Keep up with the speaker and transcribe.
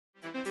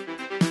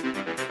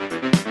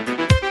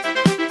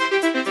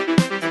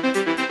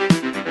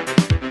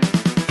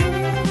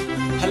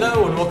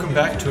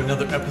back to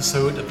another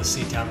episode of the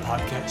C-Town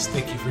Podcast.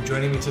 Thank you for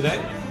joining me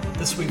today.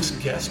 This week's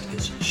guest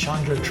is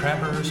Chandra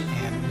Travers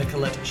and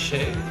Nicolette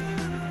Shea.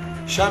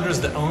 Chandra is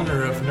the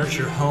owner of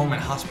Nurture Home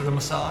and Hospital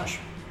Massage.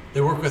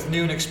 They work with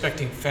new and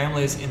expecting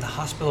families in the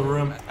hospital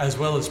room, as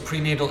well as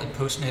prenatal and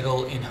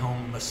postnatal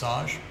in-home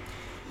massage.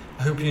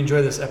 I hope you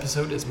enjoy this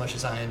episode as much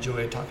as I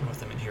enjoy talking with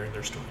them and hearing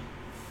their story.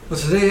 Well,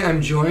 today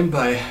I'm joined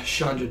by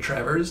Chandra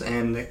Travers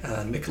and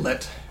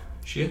Nicolette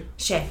Shea.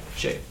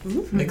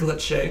 Mm-hmm. Nicolette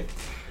Shea.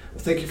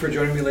 Thank you for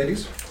joining me,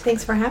 ladies.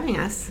 Thanks for having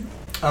us.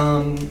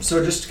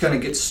 So just to kind of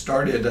get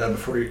started,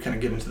 before you kind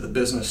of get into the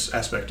business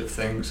aspect of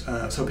things,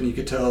 I was hoping you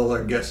could tell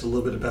our guests a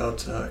little bit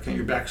about kind of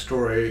your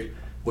backstory,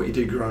 what you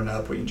did growing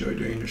up, what you enjoy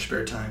doing in your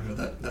spare time,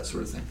 that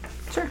sort of thing.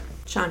 Sure.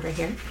 Chandra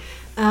here.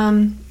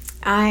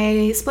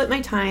 I split my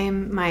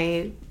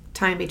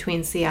time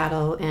between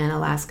Seattle and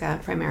Alaska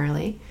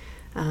primarily,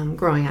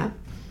 growing up.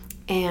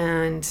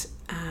 And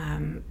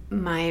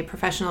my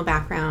professional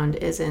background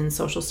is in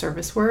social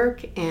service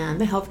work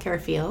and the healthcare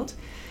field.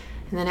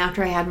 And then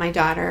after I had my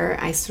daughter,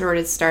 I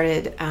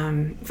started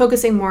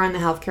focusing more on the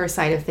healthcare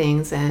side of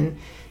things and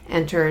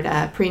entered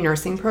a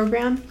pre-nursing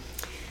program.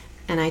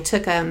 And I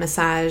took a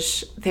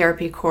massage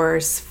therapy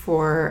course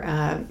for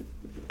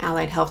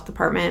Allied Health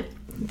Department,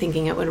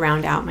 thinking it would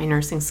round out my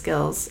nursing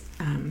skills.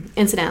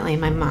 Incidentally,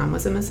 my mom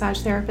was a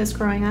massage therapist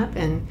growing up,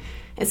 and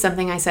it's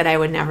something I said I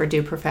would never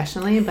do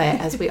professionally,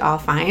 but as we all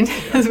find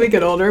as we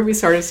get older, we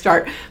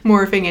start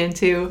morphing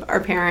into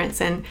our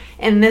parents. And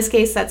in this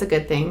case, that's a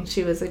good thing.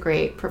 She was a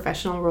great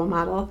professional role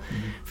model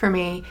for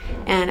me.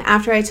 And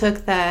after I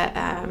took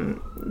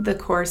the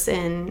course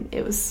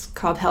it was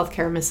called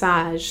Healthcare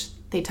Massage,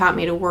 they taught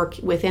me to work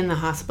within the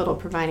hospital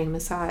providing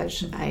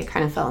massage. I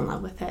kind of fell in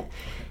love with it,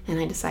 and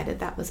I decided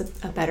that was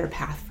a better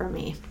path for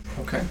me.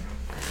 Okay.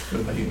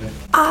 What about you, Nick?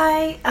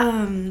 I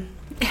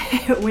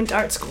went to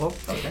art school,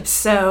 okay.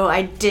 So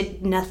I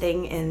did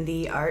nothing in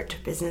the art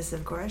business,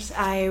 of course.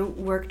 I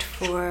worked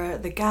for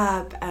the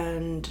Gap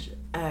and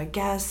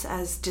Guess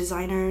as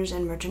designers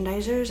and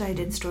merchandisers. I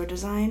did store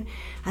design,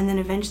 and then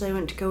eventually I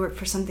went to go work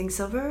for Something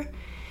Silver.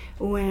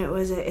 When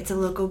it's a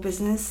local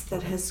business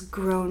that has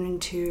grown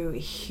into a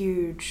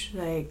huge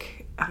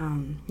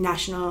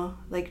national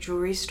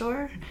jewelry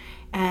store,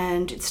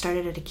 and it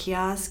started at a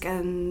kiosk,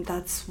 and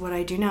that's what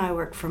I do now. I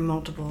work for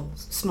multiple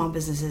small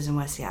businesses in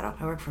West Seattle.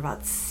 I work for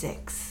about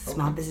 6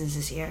 small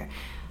businesses here,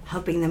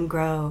 helping them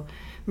grow,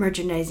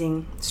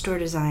 merchandising, store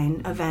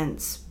design,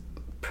 events,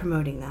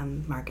 promoting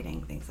them,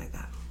 marketing, things like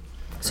that.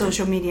 Right.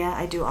 Social media,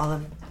 I do all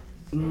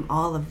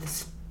of the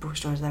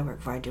stores that I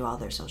work for. I do all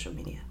their social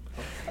media.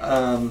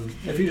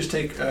 If you just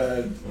take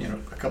a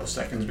couple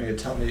seconds, maybe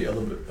tell me a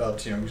little bit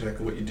about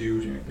exactly what you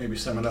do. Maybe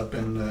sum it up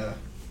in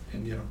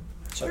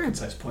Sure. A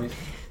concise point.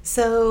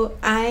 So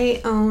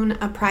I own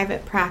a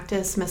private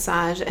practice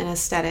massage and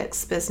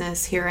aesthetics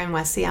business here in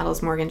West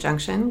Seattle's Morgan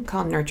Junction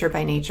called Nurture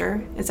by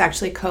Nature. It's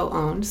actually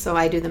co-owned, so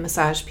I do the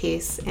massage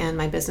piece, and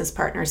my business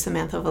partner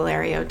Samantha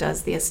Valerio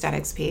does the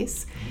aesthetics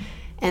piece.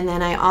 And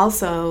then I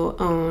also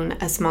own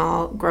a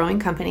small growing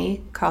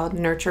company called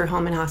Nurture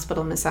Home and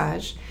Hospital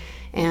Massage.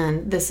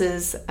 And this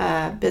is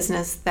a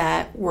business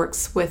that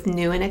works with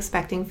new and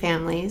expecting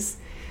families.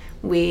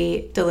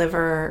 We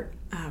deliver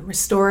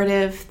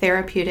restorative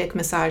therapeutic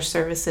massage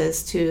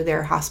services to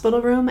their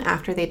hospital room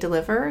after they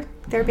deliver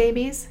their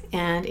babies,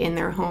 and in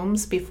their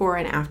homes before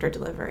and after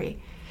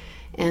delivery.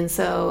 And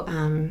so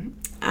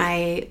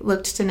I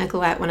looked to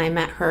Nicolette when I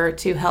met her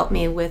to help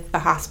me with the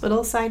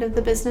hospital side of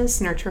the business,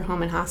 Nurture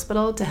Home and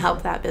Hospital, to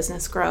help that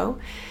business grow.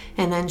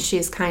 And then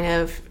she's kind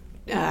of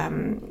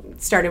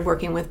started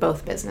working with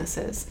both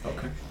businesses.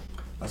 Okay,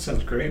 that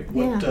sounds great.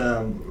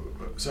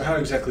 So how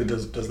exactly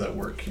does that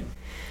work?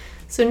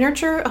 So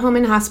Nurture Home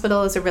and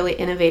Hospital is a really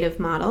innovative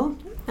model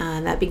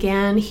that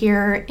began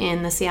here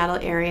in the Seattle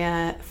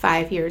area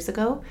 5 years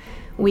ago.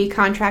 We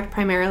contract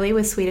primarily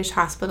with Swedish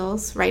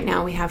hospitals. Right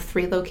now we have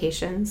 3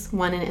 locations,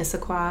 one in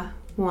Issaquah,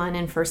 one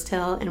in First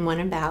Hill, and one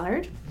in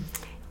Ballard.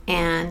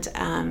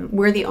 And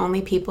we're the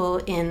only people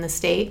in the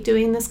state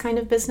doing this kind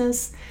of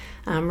business,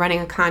 running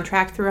a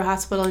contract through a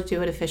hospital to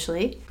do it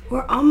officially.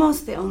 We're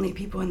almost the only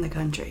people in the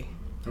country.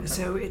 Okay.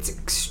 So it's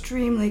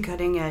extremely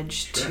cutting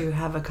edge to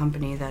have a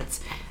company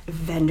that's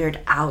vendored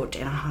out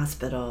in a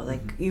hospital.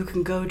 You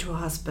can go to a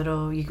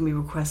hospital, you can be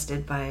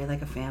requested by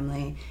a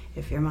family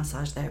if you're a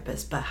massage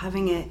therapist, but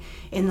having it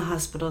in the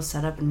hospital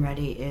set up and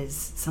ready is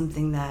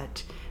something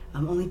that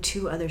only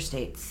 2 other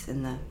states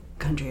in the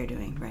country are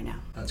doing right now.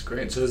 That's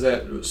great.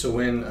 So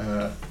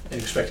when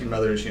expecting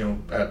mothers,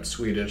 at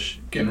Swedish,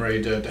 getting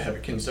ready to have a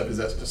kid and stuff, is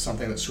that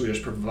something that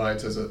Swedish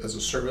provides as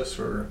a service,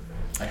 or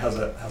how's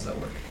that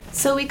work?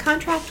 So we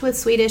contract with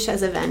Swedish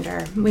as a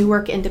vendor. We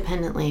work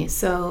independently.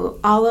 So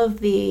all of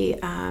the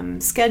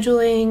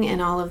scheduling and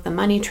all of the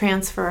money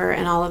transfer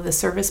and all of the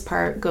service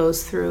part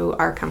goes through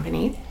our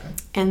company. Okay.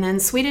 And then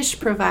Swedish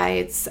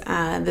provides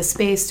the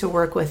space to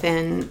work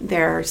within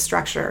their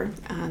structure.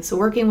 So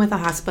working with a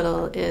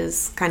hospital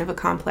is kind of a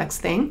complex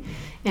thing.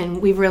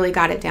 And we've really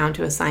got it down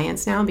to a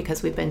science now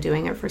because we've been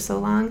doing it for so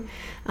long.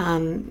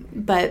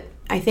 But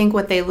I think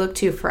what they look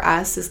to for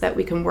us is that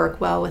we can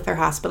work well with their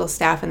hospital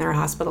staff and their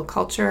hospital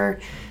culture,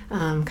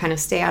 kind of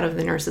stay out of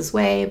the nurse's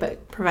way,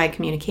 but provide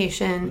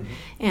communication.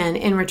 And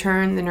in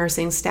return, the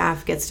nursing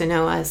staff gets to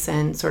know us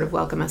and sort of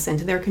welcome us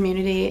into their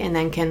community, and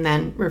then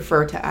can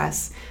refer to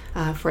us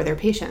for their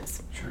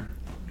patients. Sure.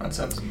 That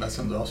sounds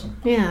awesome.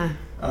 Yeah.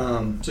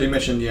 So you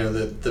mentioned,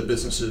 that the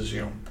business is,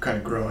 kind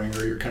of growing,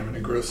 or you're kind of in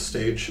a growth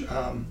stage.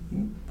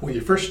 When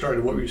you first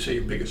started, what would you say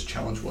your biggest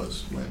challenge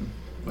was when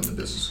the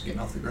business was getting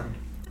off the ground?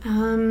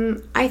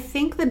 I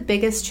think the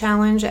biggest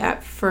challenge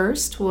at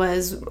first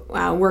was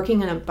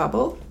working in a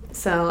bubble.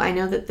 So I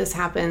know that this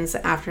happens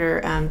after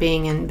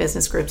being in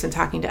business groups and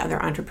talking to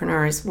other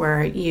entrepreneurs,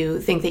 where you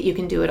think that you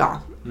can do it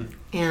all.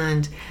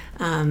 And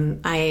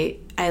I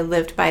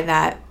lived by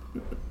that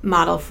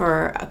model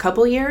for a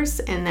couple years,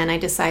 and then I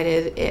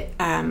decided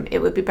it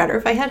would be better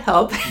if I had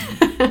help.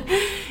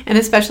 And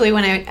especially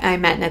when I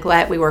met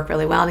Nicolette, we work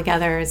really well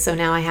together. So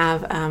now I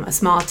have a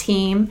small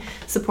team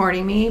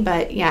supporting me.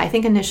 But yeah, I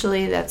think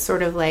initially that's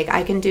sort of like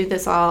I can do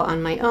this all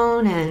on my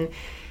own, and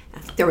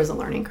there was a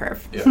learning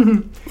curve. Yeah.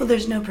 Well,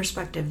 there's no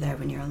perspective there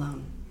when you're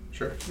alone.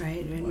 Sure.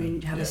 Right?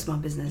 When you have a small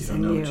business, you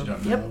don't know what you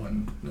don't know,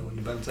 and no one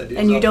bounce ideas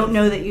and you off don't it.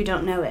 know that you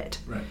don't know it.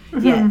 Right.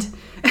 Yet.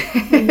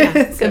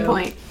 Yeah, good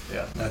point.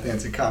 Yeah, I think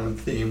it's a common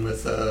theme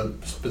with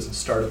business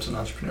startups and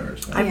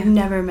entrepreneurs. I've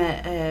never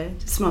met a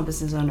small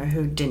business owner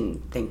who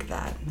didn't think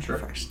that Sure.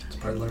 at first. It's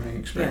part of the learning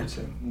experience.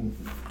 And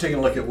taking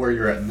a look at where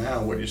you're at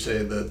now, what do you say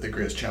the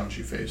greatest challenge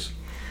you face?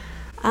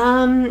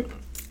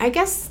 I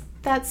guess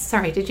that's,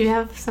 sorry, did you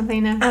have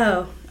something to?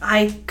 Oh,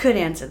 I could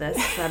answer this.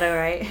 Is that all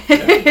right?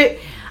 Yeah.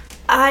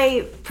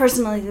 I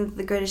personally think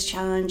the greatest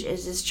challenge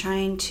is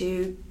trying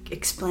to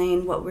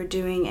explain what we're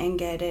doing and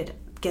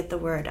get the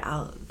word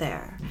out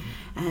there.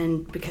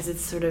 And because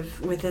it's sort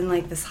of within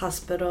like this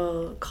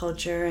hospital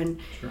culture, and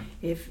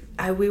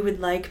Sure. we would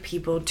like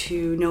people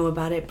to know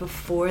about it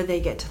before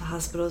they get to the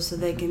hospital, so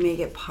they can make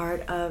it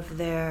part of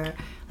their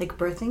like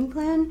birthing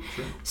plan.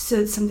 Sure. So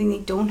it's something they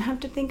don't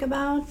have to think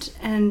about.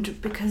 And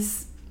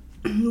because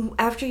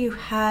after you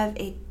have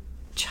a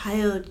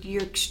child,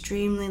 you're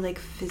extremely like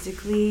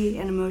physically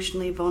and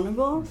emotionally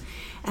vulnerable,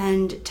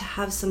 and to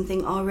have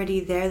something already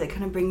there that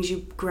kind of brings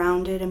you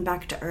grounded and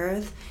back to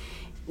earth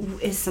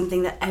is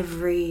something that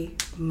every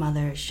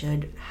mother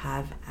should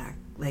have.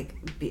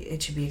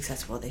 It should be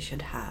accessible. They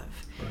should have.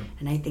 Right.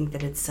 And I think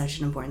that it's such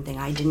an important thing.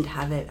 I didn't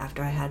have it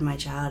after I had my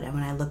child, and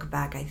when I look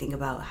back, I think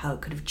about how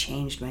it could have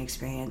changed my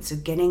experience. So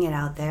getting it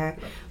out there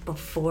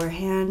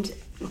beforehand,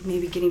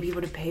 maybe getting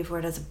people to pay for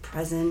it as a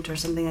present or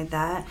something like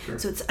that. Sure.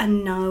 So it's a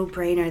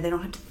no-brainer. They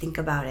don't have to think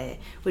about it.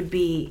 Would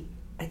be,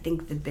 I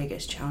think, the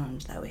biggest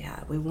challenge that we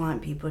have. We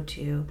want people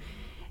to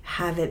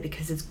have it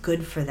because it's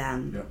good for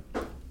them.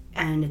 Yeah.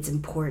 And it's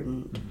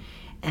important,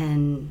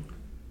 and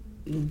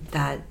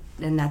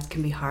that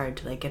can be hard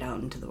to like get out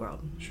into the world.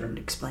 Sure. And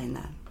explain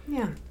that.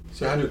 Yeah.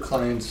 So how do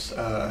clients,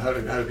 how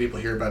do people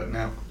hear about it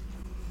now?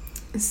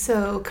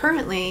 So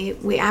currently,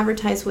 we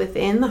advertise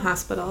within the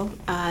hospital.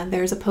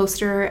 There's a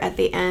poster at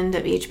the end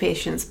of each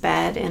patient's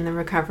bed in the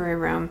recovery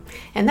room,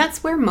 and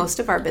that's where most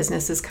of our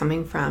business is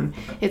coming from.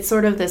 It's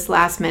sort of this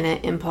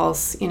last-minute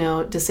impulse,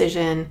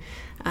 decision.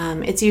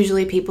 It's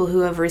usually people who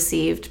have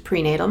received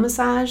prenatal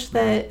massage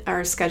that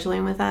are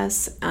scheduling with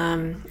us,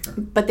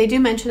 but they do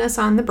mention us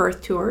on the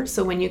birth tour.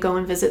 So when you go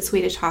and visit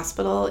Swedish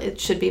Hospital, it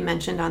should be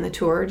mentioned on the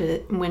tour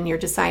when you're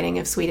deciding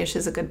if Swedish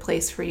is a good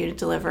place for you to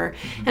deliver.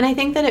 And I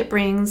think that it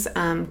brings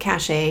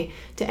cachet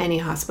to any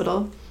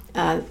hospital.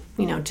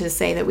 To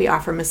say that we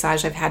offer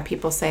massage. I've had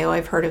people say, oh,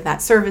 I've heard of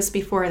that service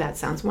before. That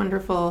sounds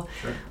wonderful.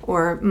 Sure.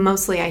 Or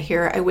mostly I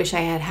hear, I wish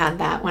I had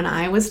that when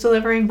I was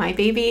delivering my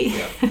baby.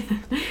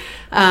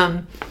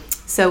 Yeah.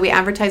 So we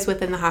advertise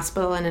within the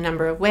hospital in a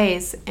number of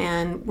ways,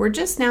 and we're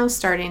just now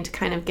starting to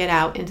kind of get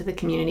out into the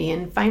community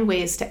and find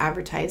ways to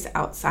advertise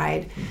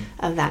outside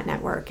of that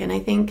network. And I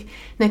think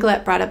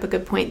Nicolette brought up a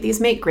good point. These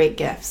make great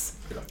gifts.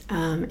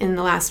 In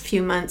the last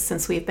few months,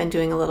 since we've been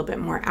doing a little bit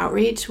more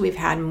outreach, we've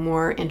had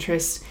more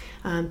interest,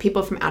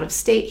 people from out of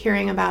state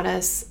hearing about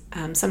us.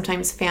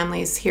 Sometimes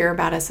families hear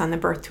about us on the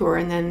birth tour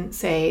and then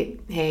say,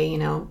 hey,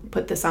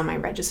 put this on my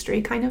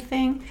registry kind of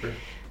thing. Sure.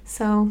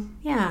 So,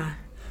 yeah.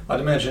 I'd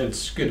imagine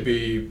it's good to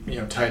be,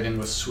 tied in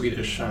with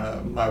Swedish.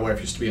 My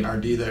wife used to be an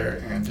RD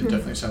there, and it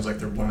definitely sounds like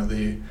they're one of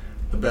the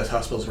best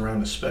hospitals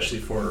around, especially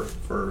for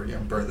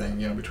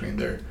birthing, between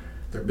their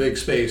big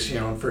space,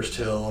 in First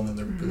Hill, and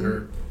then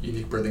their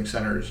unique birthing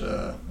centers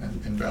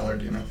in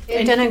Ballard,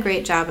 They've done a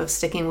great job of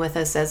sticking with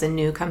us as a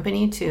new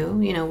company too,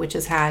 which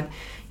has had,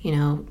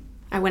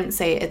 I wouldn't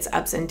say it's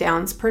ups and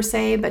downs per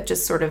se, but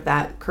just sort of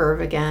that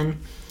curve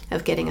again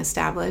of getting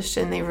established,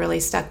 and they really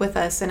stuck with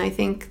us. And I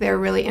think they're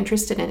really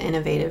interested in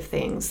innovative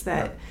things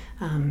that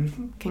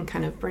can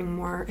kind of bring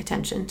more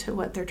attention to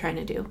what they're trying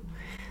to do.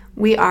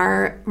 We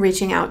are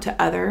reaching out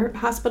to other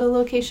hospital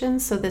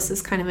locations, so this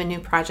is kind of a new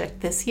project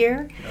this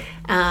year.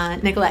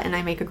 Nicolette and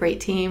I make a great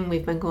team.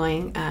 We've been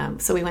going,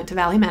 so we went to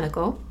Valley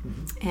Medical,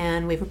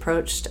 and we've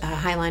approached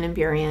Highline and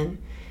Burien,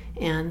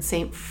 and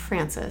St.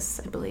 Francis,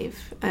 I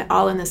believe,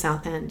 all in the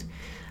South End.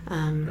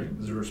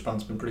 Has the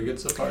response been pretty good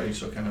so far? Are you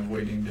still kind of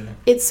waiting to...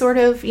 It's sort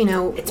of,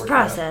 It's a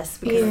process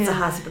because it's a Yeah.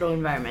 hospital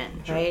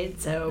environment, Sure.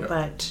 right? So,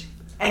 but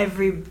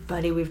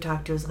everybody we've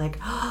talked to is like,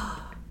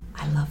 oh,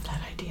 I love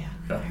that idea.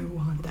 Yeah. I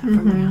want that for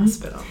my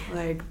hospital.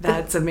 Like,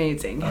 that's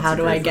amazing. That's How a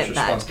do great I get first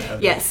response that? to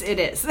have. Yes, it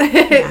is.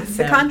 Yeah,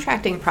 So- the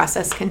contracting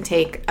process can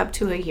take up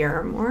to a year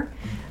or more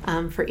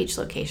for each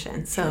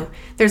location. So Sure.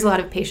 there's a lot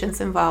of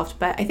patients involved,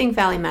 but I think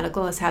Valley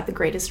Medical has had the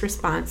greatest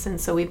response, and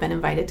so we've been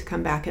invited to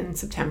come back in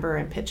September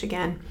and pitch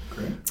again,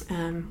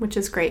 Great. which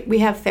is great. We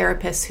have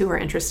therapists who are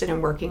interested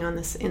in working on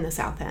this in the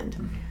South End.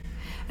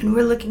 And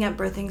we're looking at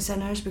birthing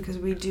centers because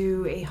we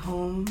do a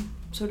home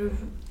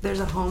there's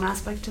a home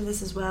aspect to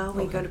this as well.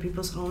 We go to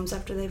people's homes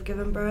after they've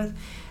given birth,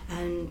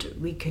 and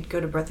we could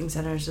go to birthing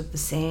centers with the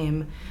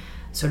same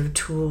sort of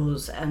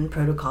tools and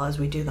protocol as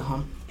we do the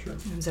home. Sure.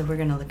 And so we're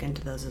going to look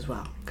into those as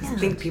well. Because I Yeah.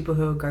 think people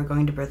who are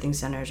going to birthing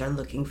centers are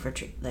looking for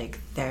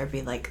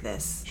therapy like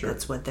this. Sure.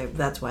 That's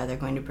why they're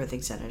going to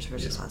birthing centers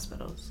versus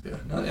hospitals. Yeah,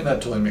 no, and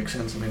that totally makes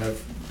sense. I mean,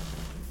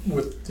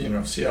 with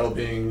Seattle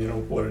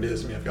being what it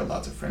is. I mean, I've got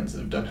lots of friends that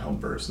have done home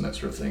births and that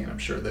sort of thing, and I'm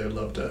sure they would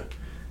love to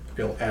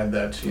be able to add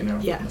that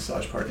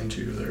massage part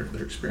into their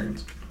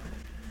experience.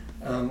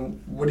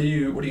 What do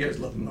you guys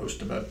love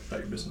most about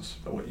your business,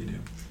 about what you do?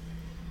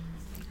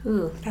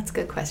 Ooh, that's a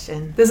good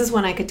question. This is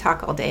one I could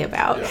talk all day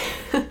about.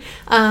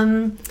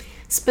 Yeah.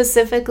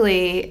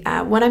 Specifically,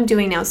 what I'm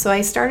doing now. So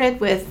I started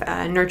with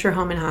Nurture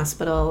Home and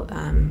Hospital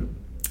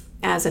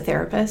as a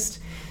therapist.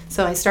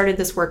 So I started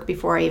this work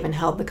before I even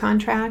held the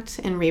contract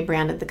and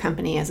rebranded the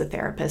company as a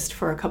therapist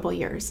for a couple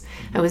years.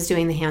 I was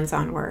doing the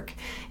hands-on work.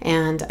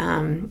 And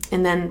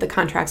then the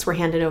contracts were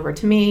handed over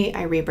to me.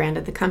 I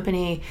rebranded the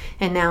company,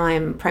 and now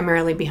I'm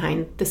primarily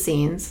behind the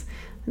scenes.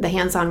 The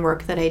hands-on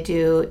work that I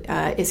do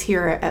is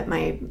here at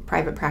my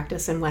private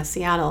practice in West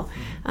Seattle.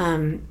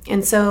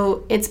 And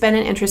so it's been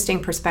an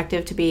interesting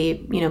perspective to be,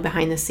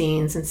 behind the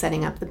scenes and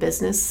setting up the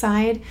business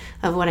side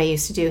of what I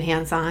used to do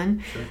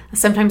hands-on. Sure.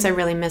 Sometimes I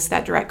really miss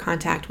that direct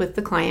contact with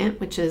the client,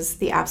 which is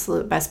the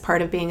absolute best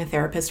part of being a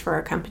therapist for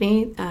our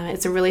company.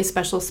 It's a really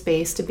special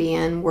space to be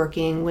in,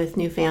 working with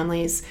new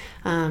families,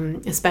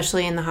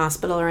 especially in the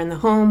hospital or in the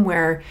home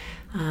where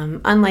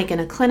unlike in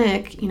a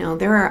clinic,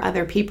 there are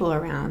other people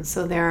around.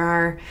 So there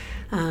are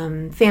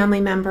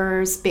family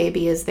members,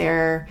 baby is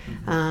there.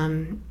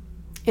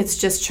 It's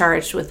just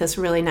charged with this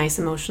really nice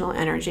emotional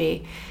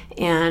energy.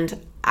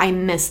 And I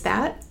miss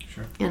that.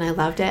 Sure. And I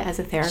loved it as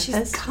a therapist.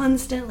 She's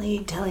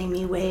constantly telling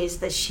me ways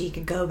that she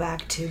could go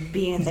back to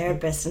being a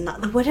therapist, and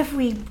not, what if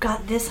we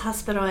got this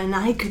hospital and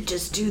I could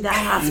just do that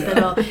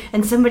hospital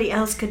and somebody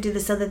else could do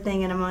this other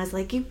thing, and I'm always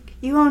like, you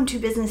own two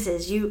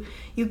businesses, you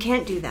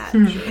can't do that.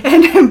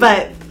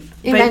 But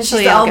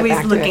Eventually she's I'll get always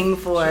back to looking it.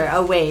 for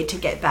a way to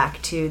get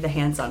back to the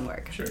hands-on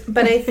work. Sure.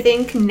 But I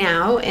think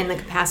now, in the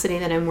capacity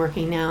that I'm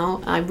working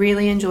now, I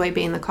really enjoy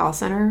being the call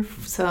center.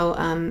 So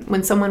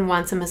when someone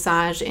wants a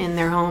massage in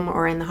their home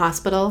or in the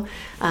hospital,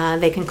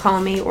 they can call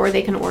me or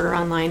they can order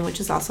online, which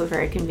is also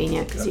very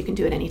convenient because you can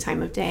do it any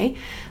time of day.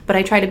 But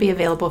I try to be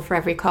available for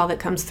every call that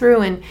comes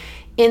through. And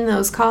in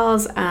those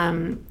calls,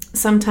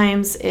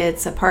 sometimes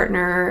it's a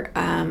partner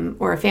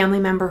or a family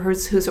member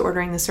who's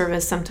ordering the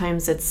service.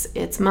 Sometimes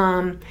it's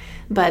mom.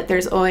 But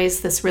there's always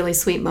this really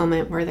sweet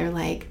moment where they're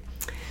like,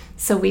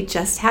 so we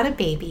just had a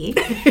baby,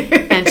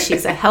 and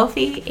she's a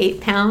healthy 8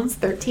 pounds,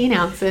 13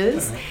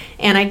 ounces.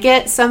 And I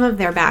get some of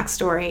their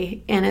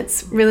backstory, and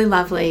it's really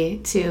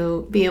lovely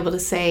to be able to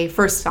say,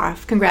 first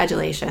off,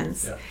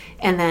 congratulations. Yeah.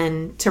 And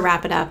then to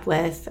wrap it up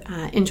with,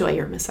 enjoy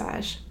your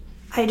massage.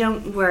 I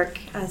don't work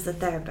as a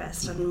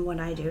therapist, and what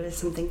I do is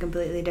something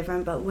completely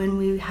different. But when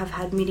we have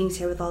had meetings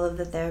here with all of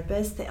the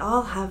therapists, they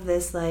all have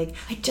this I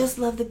just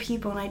love the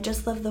people, and I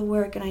just love the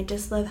work, and I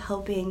just love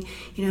helping,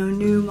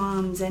 new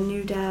moms and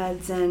new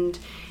dads and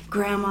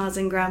grandmas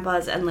and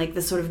grandpas, and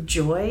the sort of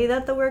joy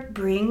that the work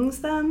brings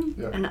them.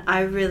 Yeah. And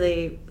I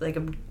really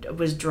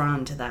was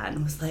drawn to that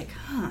and was like,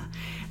 huh.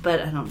 But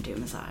I don't do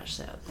massage,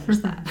 so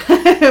there's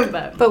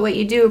that. But what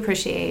you do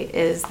appreciate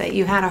is that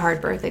you had a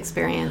hard birth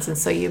experience, and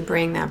so you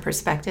bring that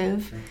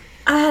perspective.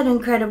 I had an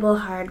incredible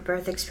hard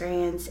birth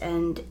experience,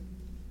 and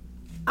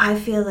I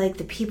feel like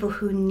the people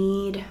who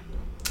need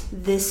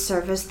this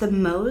service the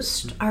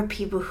most are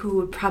people who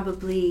would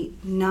probably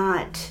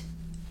not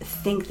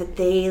think that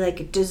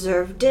they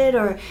deserved it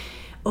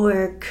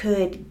or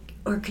could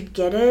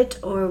get it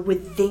or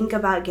would think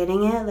about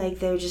getting it.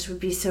 They just would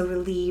be so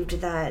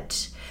relieved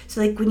that.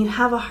 So when you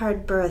have a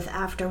hard birth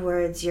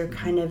afterwards, you're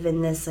kind of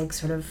in this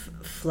sort of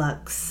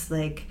flux,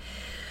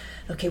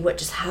 okay, what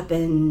just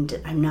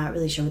happened? I'm not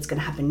really sure what's going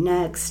to happen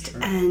next.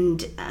 Sure.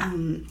 And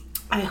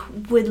I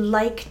would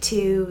like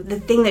to,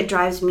 the thing that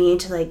drives me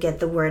to get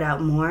the word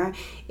out more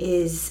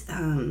is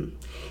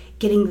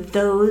getting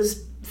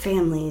those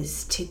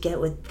families to get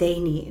what they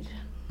need,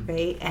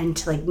 right? And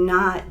to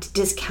not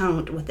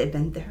discount what they've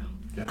been through.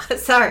 Yeah.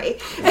 Sorry.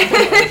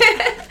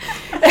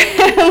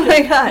 Oh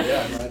my God.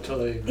 Yeah, no, I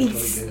totally get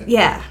it.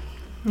 Yeah.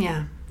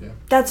 Yeah.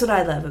 That's what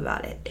I love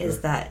about it,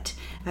 is that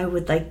I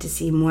would like to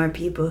see more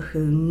people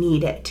who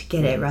need it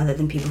get it rather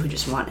than people who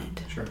just want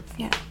it. Sure.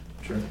 Yeah.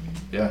 Sure.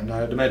 Yeah,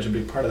 no, I'd imagine a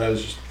big part of that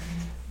is just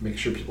make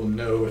sure people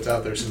know it's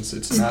out there since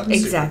it's not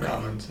Exactly.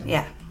 super common. So.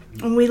 Yeah.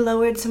 And we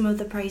lowered some of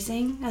the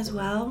pricing as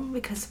well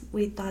because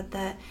we thought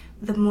that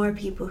the more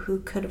people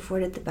who could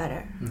afford it, the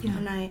better. Yeah.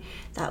 And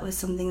that was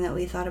something that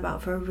we thought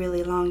about for a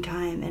really long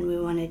time, and we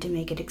wanted to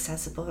make it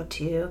accessible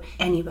to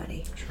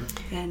anybody. Sure.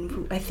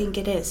 And I think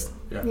it is.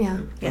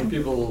 Yeah. When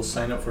people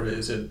sign up for it,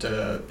 is it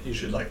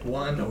usually like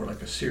one or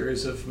like a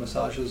series of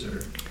massages,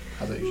 or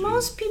how that usually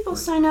Most people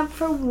work? sign up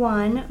for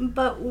one,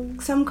 but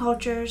some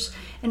cultures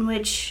in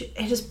which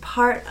it is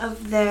part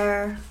of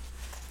their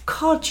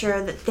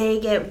culture that they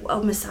get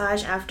a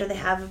massage after they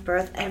have a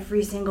birth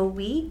every single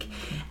week,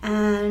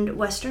 and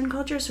Western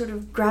culture is sort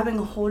of grabbing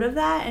a hold of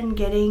that and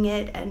getting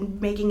it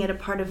and making it a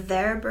part of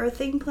their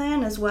birthing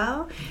plan as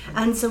well.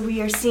 And so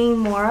we are seeing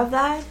more of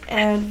that,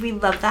 and we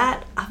love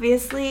that.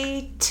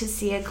 Obviously, to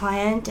see a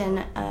client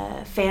and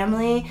a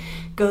family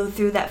go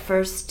through that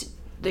first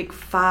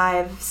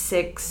 5,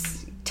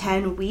 6,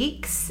 10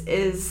 weeks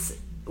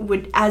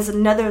would as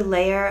another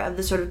layer of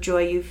the sort of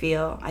joy you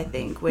feel, I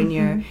think, when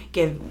you're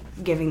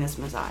giving this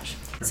massage.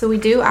 So we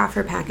do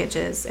offer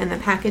packages, and the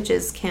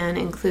packages can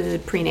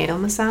include prenatal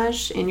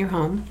massage in your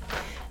home,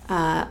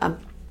 a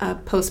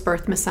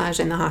post-birth massage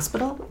in the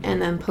hospital,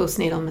 and then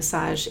postnatal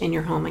massage in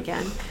your home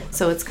again.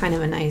 So it's kind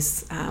of a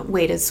nice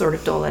way to sort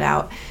of dole it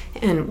out.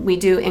 And we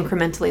do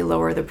incrementally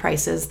lower the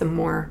prices the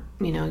more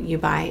you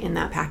buy in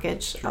that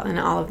package, and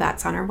all of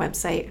that's on our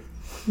website,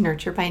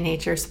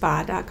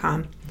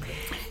 nurturebynaturespa.com.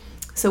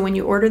 So when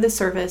you order the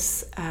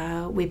service,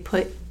 we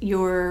put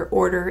your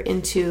order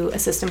into a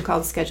system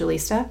called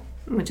Schedulista,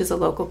 which is a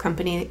local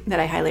company that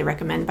I highly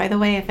recommend, by the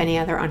way. If any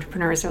other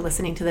entrepreneurs are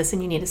listening to this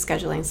and you need a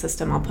scheduling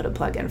system, I'll put a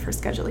plug in for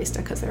Schedulista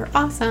because they're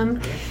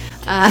awesome.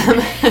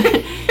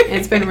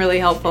 It's been really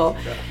helpful.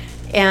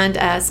 And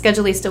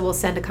Schedulista will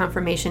send a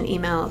confirmation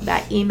email.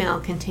 That email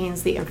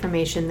contains the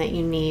information that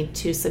you need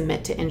to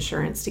submit to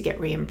insurance to get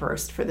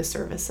reimbursed for the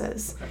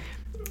services.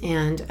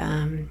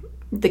 And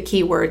the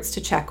key words to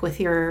check with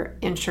your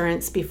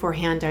insurance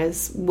beforehand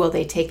is, will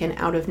they take an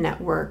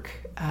out-of-network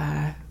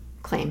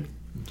claim?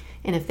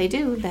 And if they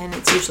do, then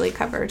it's usually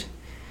covered.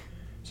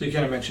 So you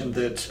kind of mentioned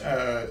that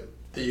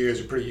you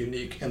guys are pretty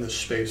unique in this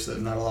space,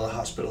 that not a lot of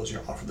hospitals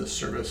offer this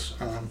service.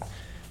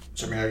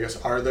 So I guess,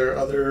 are there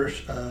other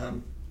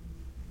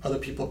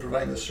people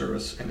providing this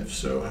service? And if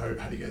so, how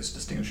do you guys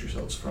distinguish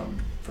yourselves from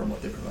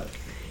what they provide?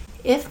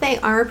 If they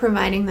are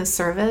providing the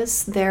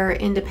service, they're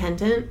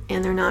independent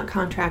and they're not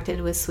contracted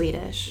with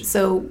Swedish.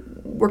 So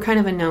we're kind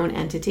of a known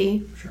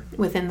entity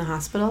within the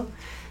hospital.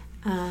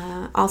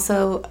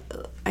 Also,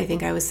 I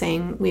think I was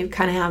saying we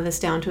kind of have this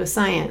down to a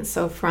science.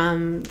 So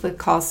from the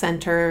call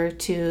center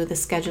to the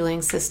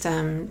scheduling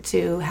system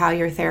to how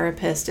your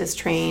therapist is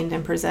trained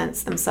and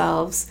presents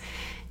themselves,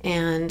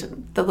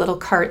 and the little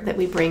cart that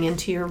we bring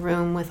into your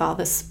room with all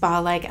the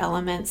spa-like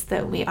elements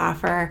that we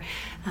offer.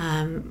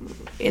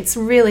 It's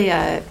really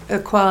a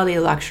quality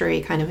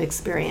luxury kind of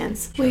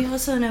experience. We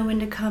also know when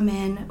to come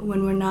in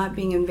when we're not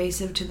being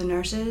invasive to the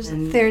nurses.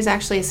 And there's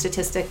actually a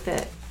statistic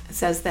that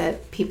says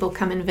that people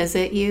come and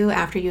visit you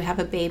after you have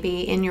a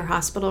baby in your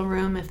hospital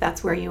room, if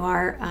that's where you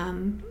are.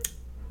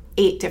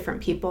 8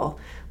 different people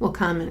will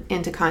come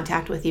into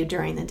contact with you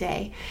during the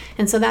day.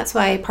 And so that's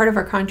why part of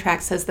our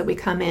contract says that we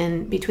come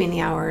in between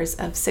the hours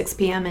of 6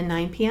 p.m. and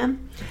 9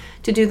 p.m.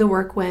 to do the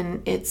work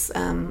when it's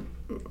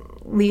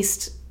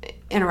least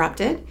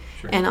interrupted,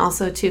 and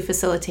also to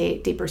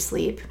facilitate deeper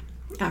sleep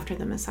after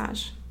the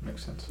massage.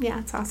 Makes sense. Yeah,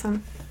 it's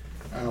awesome.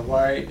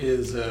 Why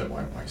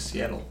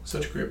Seattle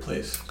such a great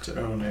place to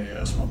own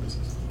a small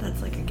business?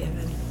 That's like a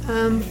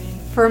given.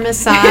 For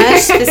massage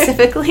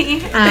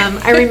specifically,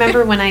 I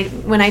remember when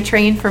I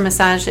trained for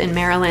massage in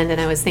Maryland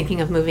and I was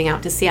thinking of moving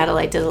out to Seattle,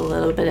 I did a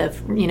little bit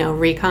of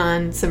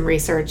recon, some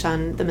research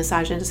on the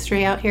massage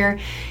industry out here,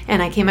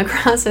 and I came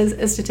across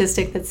a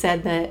statistic that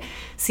said that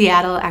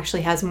Seattle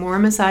actually has more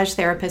massage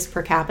therapists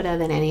per capita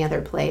than any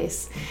other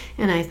place.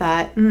 And I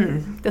thought,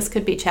 this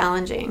could be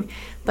challenging.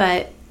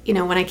 But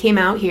when I came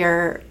out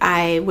here,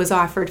 I was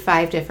offered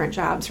 5 different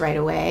jobs right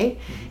away,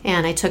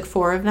 and I took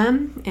 4 of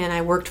them, and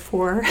I worked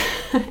 4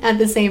 at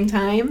the same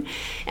time.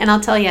 And I'll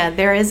tell you,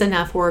 there is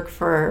enough work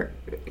for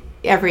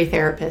every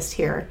therapist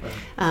here.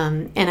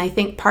 And I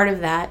think part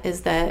of that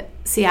is that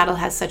Seattle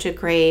has such a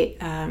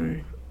great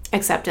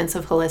acceptance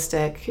of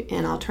holistic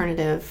and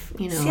alternative,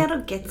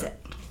 Seattle gets it.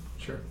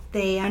 Sure.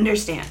 They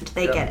understand.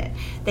 They get it.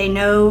 They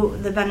know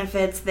the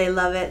benefits. They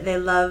love it. They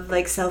love,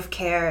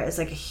 self-care is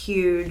a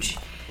huge,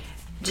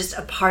 just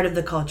a part of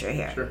the culture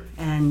here. Sure.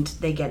 And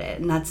they get it.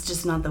 And that's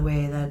just not the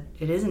way that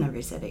it is in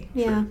every city.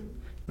 Yeah.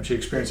 Once you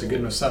experience a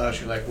good massage,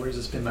 you're like, where's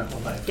this been my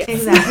whole life? Yeah,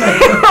 exactly.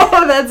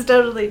 That's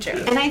totally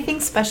true. And I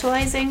think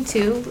specializing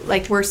too,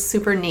 we're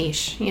super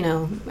niche,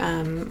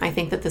 I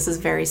think that this is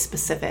very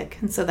specific.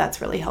 And so that's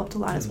really helped a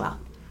lot as well.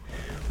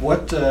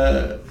 What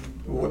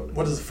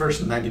does the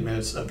first 90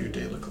 minutes of your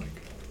day look like?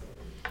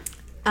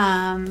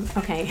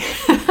 Okay.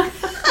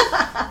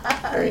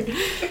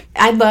 Right.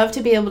 I'd love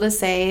to be able to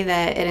say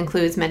that it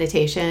includes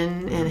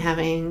meditation and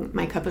having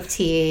my cup of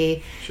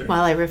tea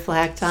while I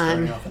reflect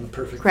on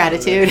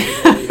gratitude.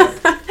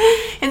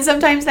 And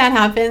sometimes that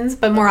happens,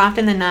 but more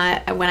often than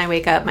not, when I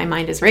wake up, my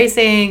mind is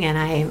racing and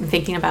I'm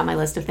thinking about my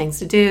list of things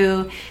to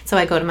do. So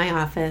I go to my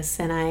office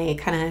and I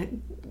kind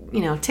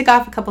of, tick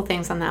off a couple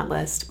things on that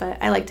list,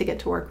 but I like to get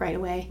to work right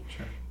away.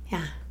 Sure.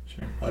 Yeah.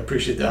 Sure. Well, I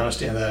appreciate the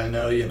honesty on that. I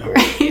know,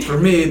 right. For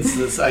me, it's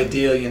this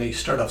idea, you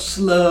start off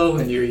slow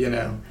and you're,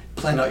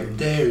 plan out your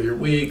day or your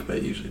week,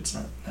 but usually it's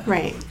not.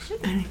 Right.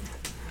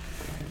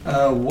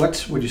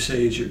 What would you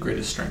say is your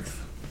greatest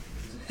strength?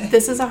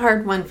 This is a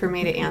hard one for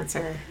me to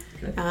answer.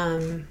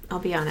 I'll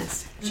be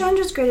honest.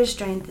 Chandra's greatest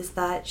strength is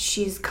that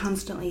she's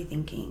constantly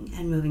thinking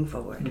and moving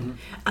forward. Mm-hmm.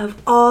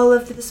 Of all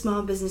of the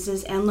small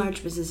businesses and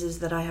large businesses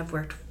that I have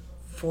worked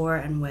for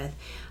and with,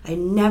 I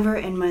never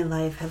in my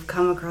life have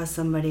come across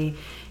somebody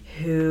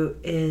who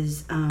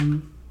is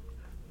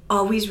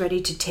always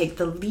ready to take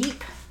the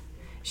leap.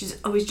 She's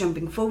always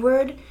jumping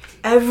forward.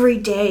 Every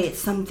day it's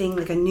something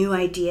like a new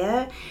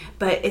idea,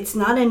 but it's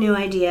not a new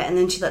idea and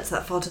then she lets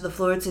that fall to the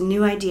floor. It's a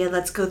new idea.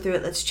 Let's go through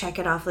it. Let's check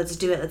it off. Let's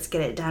do it. Let's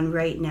get it done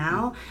right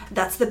now.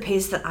 That's the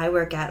pace that I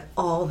work at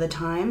all the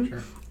time.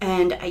 Sure.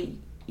 And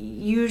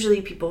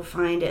usually people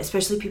find it,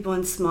 especially people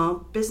in small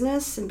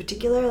business in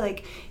particular,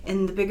 like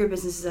in the bigger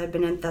businesses I've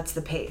been in, that's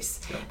the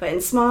pace. Yeah. But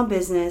in small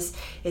business,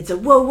 it's a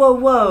whoa, whoa,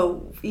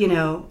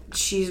 whoa.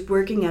 She's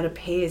working at a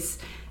pace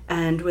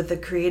and with a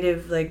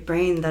creative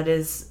brain that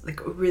is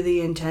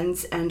really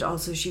intense, and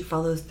also she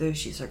follows through,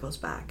 she circles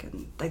back,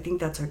 and I think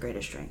that's her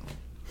greatest strength.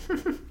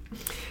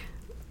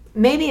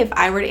 Maybe if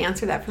I were to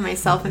answer that for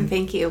myself, and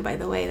thank you, by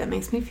the way, that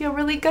makes me feel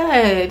really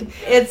good.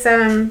 It's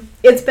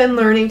been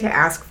learning to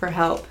ask for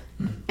help.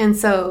 And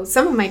so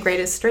some of my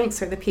greatest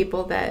strengths are the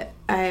people that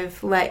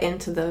I've let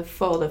into the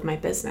fold of my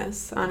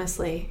business,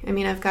 honestly. I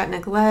mean, I've got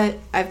Nicolette,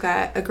 I've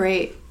got a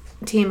great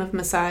team of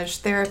massage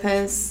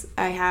therapists,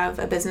 I have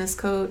a business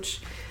coach,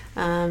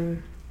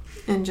 and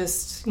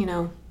just,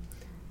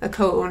 a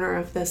co-owner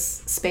of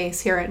this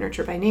space here at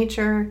Nurture by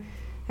Nature.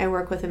 I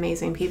work with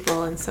amazing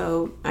people, and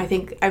so I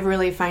think I've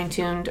really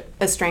fine-tuned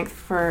a strength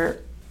for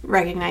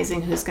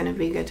recognizing who's going to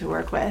be good to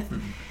work with.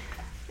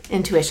 Mm-hmm.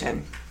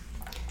 Intuition.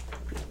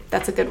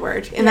 That's a good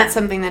word. And that's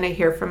something that I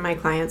hear from my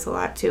clients a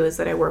lot, too, is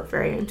that I work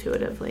very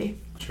intuitively.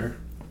 Sure.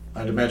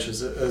 I'd imagine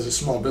as a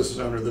small business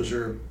owner, those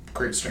are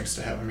great strengths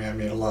to have. I mean, I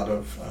meet a lot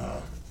of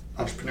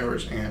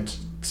entrepreneurs, and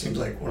it seems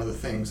like one of the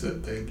things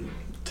that they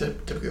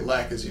typically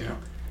lack is,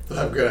 they'll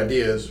have great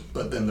ideas,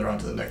 but then they're on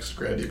to the next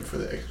great idea before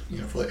they,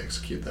 fully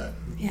execute that.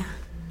 Yeah.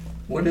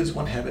 What is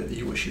one habit that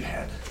you wish you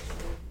had?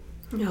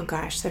 Oh,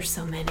 gosh, there's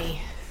so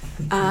many.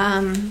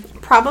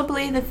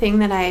 Probably the thing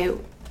that I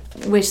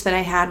wish that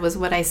I had was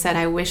what I said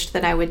I wished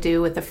that I would do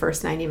with the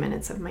first 90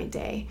 minutes of my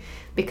day.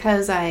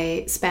 Because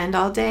I spend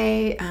all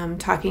day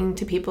talking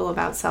to people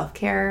about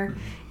self-care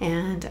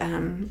and,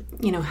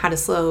 how to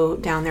slow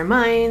down their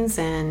minds,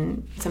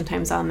 and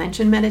sometimes I'll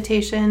mention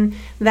meditation.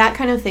 That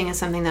kind of thing is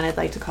something that I'd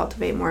like to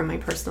cultivate more in my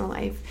personal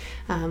life.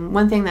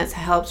 One thing that's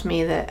helped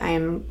me that I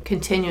am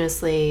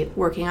continuously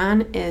working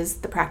on is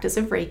the practice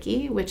of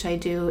Reiki, which I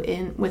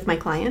do with my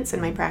clients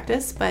in my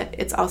practice, but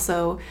it's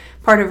also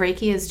part of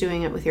Reiki is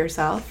doing it with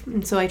yourself.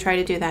 And so I try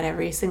to do that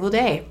every single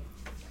day.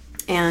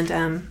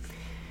 And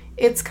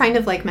it's kind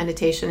of like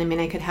meditation. I mean,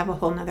 I could have a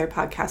whole nother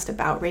podcast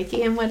about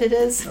Reiki and what it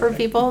is for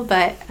people,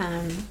 but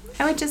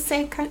I would just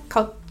say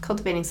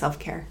cultivating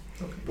self-care.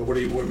 Okay. But what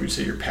would you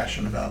say you're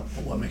passionate about?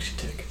 What makes you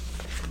tick?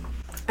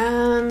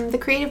 The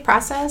creative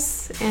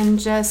process, and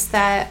just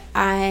that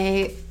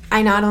I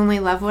not only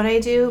love what I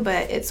do,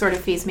 but it sort of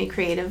feeds me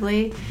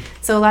creatively. Mm-hmm.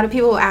 So a lot of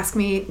people will ask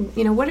me,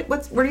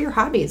 what are your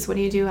hobbies? What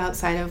do you do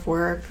outside of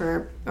work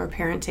or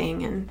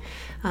parenting?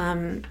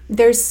 And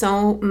there's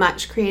so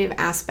much creative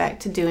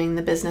aspect to doing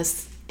the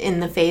business in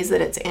the phase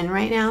that it's in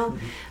right now.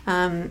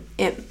 Mm-hmm.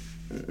 It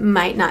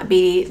might not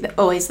be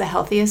always the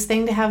healthiest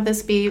thing to have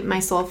this be my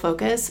sole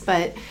focus,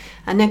 but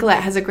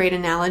Nicolette has a great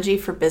analogy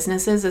for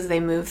businesses as they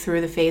move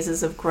through the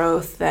phases of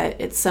growth, that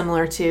it's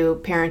similar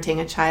to parenting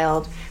a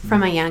child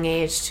from a young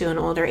age to an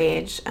older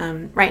age.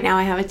 Right now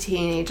I have a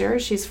teenager,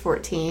 she's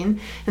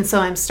 14, and so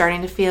I'm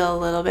starting to feel a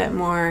little bit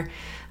more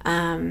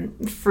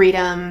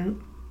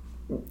freedom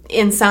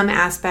in some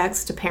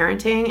aspects to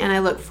parenting, and I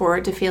look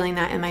forward to feeling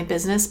that in my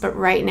business. But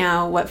right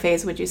now, what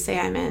phase would you say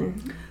I'm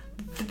in?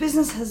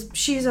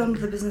 She's owned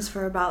the business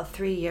for about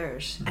 3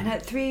 years, and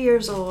at 3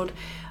 years old,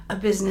 a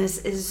business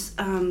is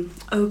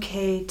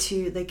okay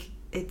to,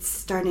 it's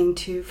starting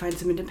to find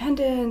some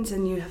independence,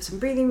 and you have some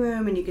breathing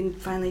room, and you can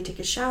finally take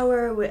a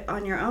shower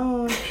on your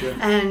own. Sure.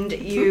 And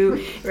you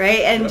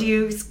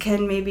you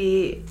can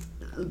maybe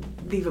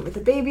leave it with a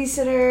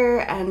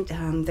babysitter,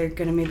 and they're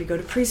going to maybe go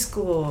to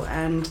preschool,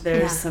 and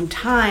there's some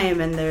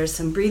time, and there's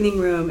some breathing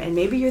room, and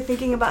maybe you're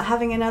thinking about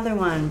having another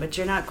one, but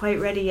you're not quite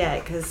ready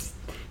yet because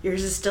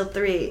yours is still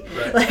 3.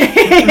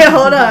 Right.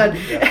 Hold on.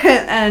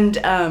 Yeah.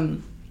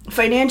 And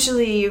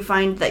financially you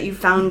find that you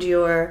found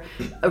your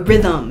a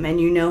rhythm,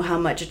 and you know how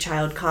much a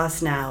child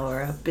costs now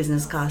or a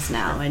business costs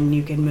now, and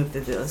you can move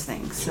through those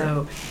things.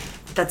 So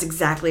that's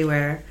exactly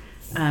where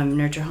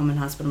Nurture Home and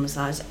Hospital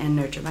Massage and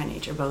Nurture by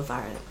Nature both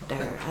are.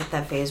 They're at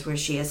that phase where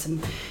she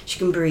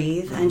can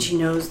breathe, and she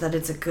knows that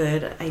it's a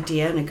good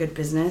idea and a good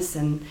business,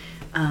 and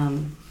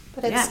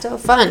but it's still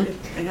fun.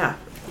 Yeah,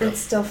 it's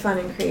still fun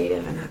and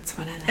creative, and that's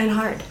what I like. And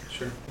hard.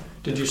 Sure.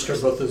 Did you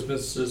start both those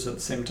businesses at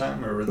the same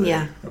time, or were they?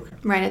 Yeah, okay.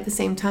 Right at the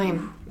same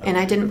time. And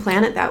I didn't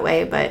plan it that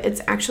way, but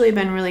it's actually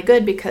been really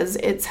good because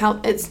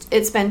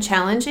it's been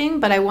challenging,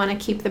 but I want to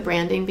keep the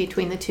branding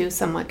between the two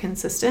somewhat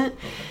consistent.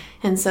 Okay.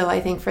 And so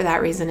I think for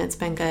that reason it's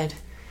been good.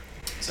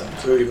 So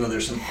even though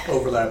there's some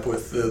overlap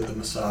with the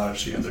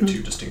massage, they're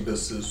two distinct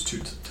businesses, two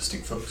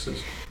distinct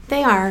focuses.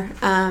 They are,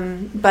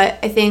 but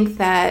I think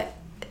that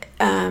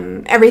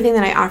everything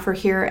that I offer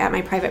here at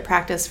my private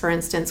practice, for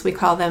instance, we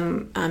call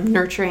them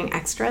nurturing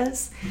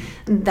extras.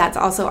 That's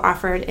also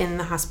offered in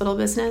the hospital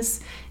business.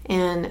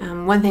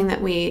 And one thing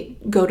that we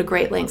go to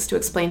great lengths to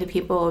explain to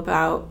people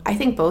about, I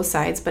think both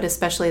sides, but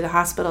especially the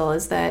hospital,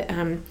 is that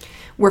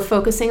we're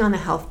focusing on the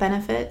health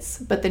benefits,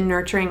 but the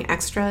nurturing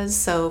extras,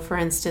 so for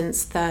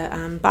instance,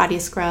 the body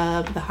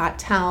scrub, the hot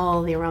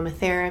towel, the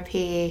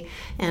aromatherapy,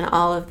 and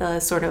all of the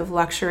sort of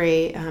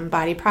luxury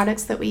body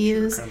products that we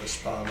use. Kind of a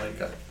spa-like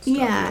stuff.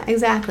 Yeah,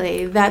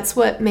 exactly. That's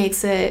what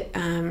makes it,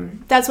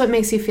 that's what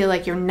makes you feel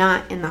like you're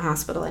not in the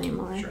hospital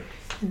anymore. Sure.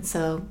 And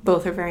so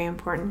both are very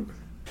important.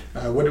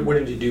 What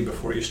did you do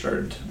before you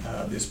started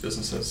these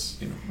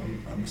businesses,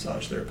 a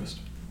massage therapist?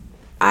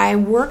 I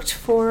worked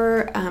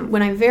for,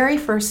 when I very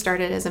first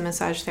started as a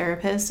massage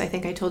therapist, I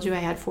think I told you I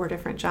had 4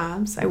 different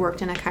jobs. I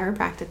worked in a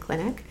chiropractic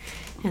clinic,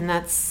 and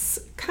that's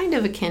kind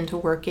of akin to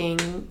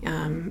working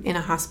in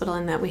a hospital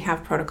in that we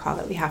have protocol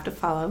that we have to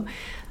follow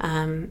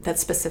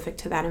that's specific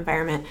to that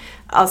environment.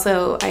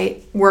 Also,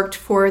 I worked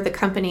for the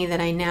company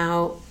that I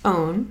now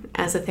own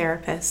as a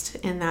therapist,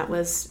 and that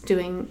was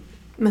doing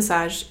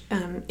massage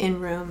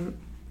in-room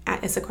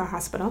at Issaquah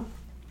Hospital.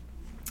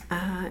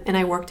 And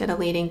I worked at a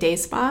leading day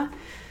spa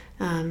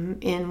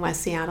in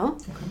West Seattle.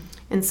 Okay.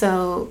 And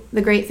so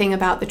the great thing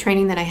about the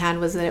training that I had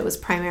was that it was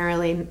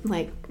primarily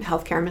like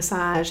healthcare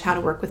massage, how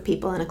to work with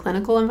people in a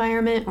clinical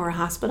environment or a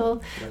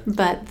hospital. Right.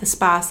 But the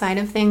spa side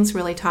of things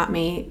really taught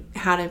me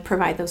how to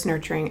provide those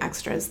nurturing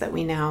extras that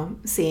we now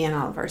see in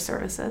all of our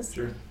services.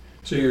 Sure.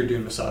 So you were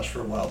doing massage for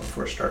a while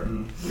before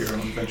starting your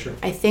own venture?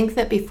 I think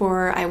that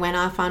before I went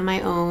off on my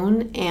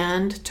own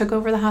and took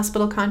over the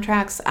hospital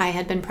contracts, I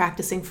had been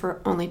practicing for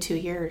only 2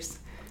 years.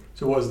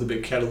 So what was the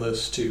big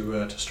catalyst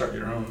to start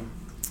your own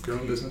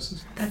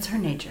businesses? That's her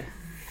nature.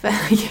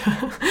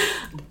 Yeah.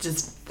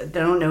 Just, I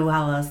don't know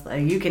how else.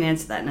 You can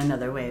answer that in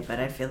another way, but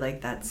I feel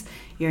like that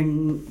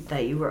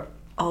you were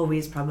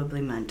always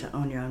probably meant to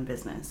own your own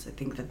business. I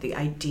think that the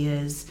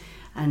ideas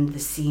and the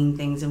seeing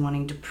things and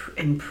wanting to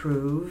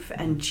improve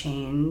and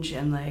change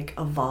and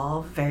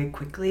evolve very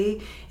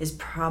quickly is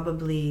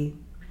probably,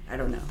 I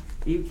don't know.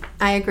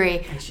 I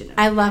agree.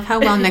 I love how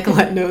well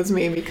Nicolette knows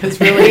me,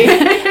 because really,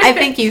 I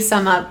think you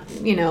sum up,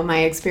 my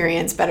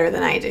experience better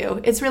than I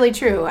do. It's really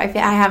true. I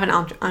have an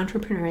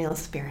entrepreneurial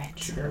spirit.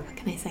 Sure. What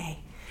can I say?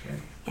 Sure.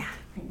 Yeah.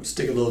 Let's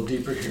dig a little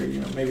deeper here.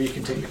 Maybe you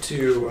can take me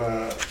to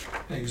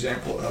an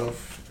example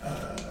of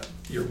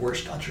your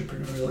worst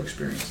entrepreneurial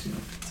experience.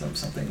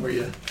 Something where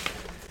you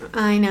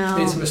I know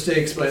made some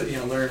mistakes, but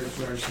learned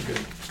some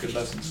good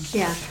lessons.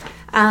 Yeah.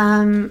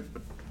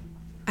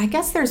 I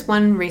guess there's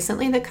one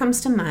recently that comes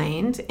to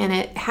mind, and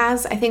it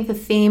has, I think the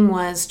theme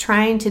was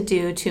trying to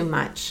do too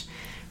much,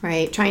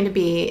 right? Trying to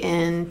be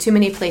in too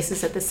many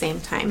places at the same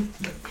time.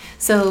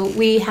 So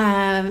we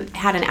have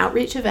had an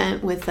outreach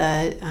event with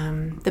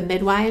the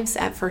midwives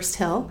at First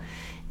Hill,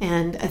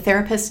 and a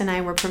therapist and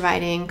I were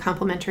providing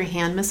complimentary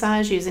hand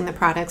massage using the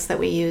products that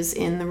we use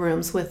in the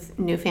rooms with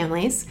new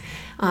families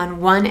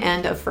on one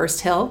end of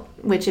First Hill,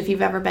 which if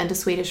you've ever been to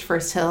Swedish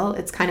First Hill,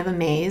 it's kind of a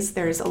maze.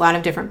 There's a lot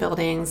of different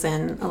buildings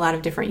and a lot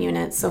of different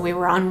units. So we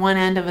were on one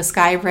end of a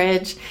sky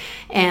bridge,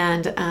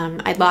 and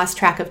I'd lost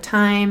track of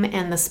time,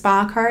 and the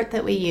spa cart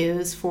that we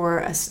use for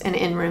an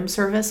in-room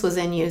service was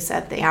in use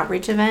at the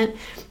outreach event,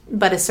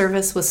 but a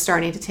service was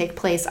starting to take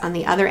place on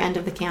the other end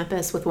of the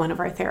campus with one of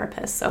our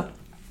therapists. So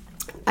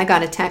I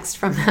got a text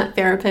from that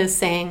therapist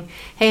saying,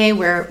 hey,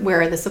 where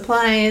are the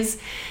supplies?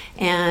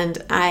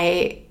 And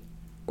I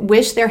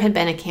wish there had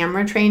been a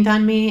camera trained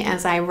on me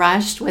as I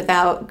rushed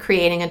without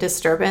creating a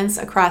disturbance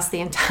across the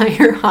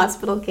entire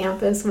hospital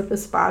campus with the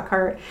spa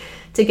cart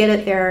to get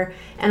it there.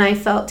 And I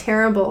felt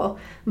terrible.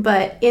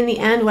 But in the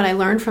end, what I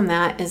learned from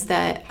that is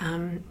that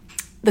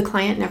the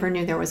client never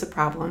knew there was a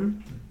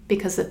problem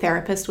because the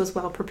therapist was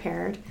well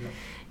prepared. Yeah.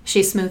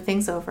 She smoothed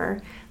things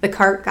over. The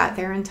cart got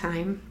there in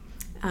time.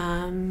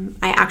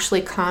 I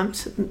actually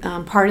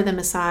comped part of the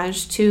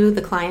massage to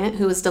the client,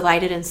 who was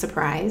delighted and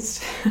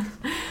surprised.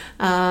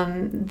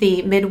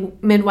 The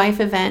midwife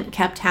event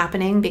kept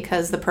happening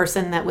because the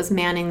person that was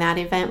manning that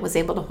event was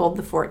able to hold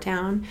the fort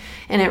down.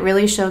 And it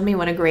really showed me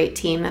what a great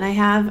team that I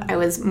have. I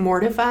was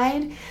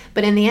mortified,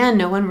 but in the end,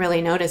 no one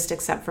really noticed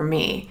except for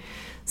me.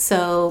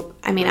 So,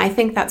 I mean, I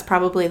think that's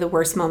probably the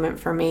worst moment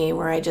for me,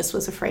 where I just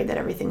was afraid that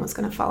everything was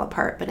going to fall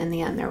apart. But in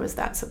the end, there was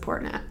that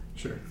support net.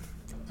 Sure.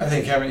 I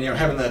think having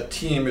that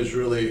team is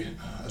really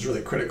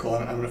critical.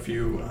 I don't know if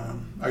you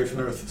are you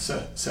familiar with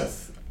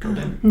Seth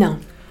Godin? No.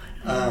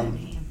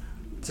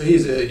 So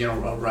he's a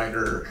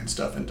writer and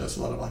stuff, and does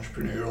a lot of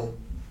entrepreneurial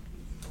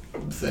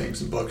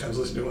things and books. I was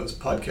listening to one of his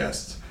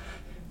podcasts.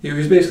 He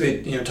was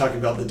basically talking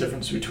about the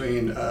difference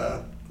between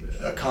a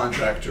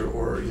contractor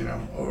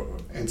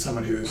and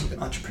someone who's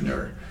an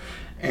entrepreneur.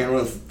 And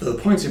one of the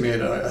points he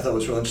made I thought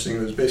was real interesting. It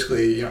was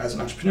basically, as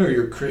an entrepreneur,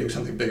 you're creating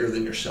something bigger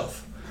than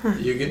yourself.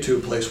 You get to a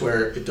place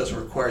where it doesn't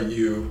require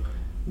you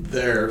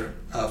there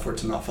for it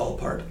to not fall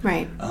apart.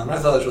 Right. And I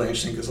thought it was really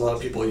interesting, because a lot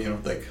of people,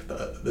 like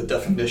the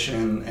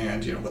definition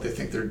and what they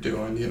think they're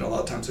doing. A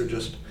lot of times they're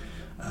just,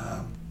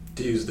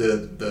 to use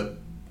the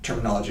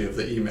terminology of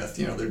the E-Myth,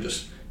 they're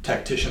just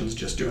tacticians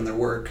just doing their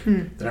work.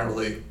 They're not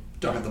really,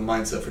 don't have the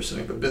mindset for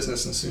setting up a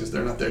business, and as soon as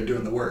they're not there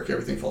doing the work,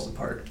 everything falls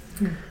apart.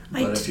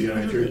 But if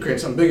you're creating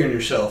something bigger than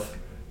yourself,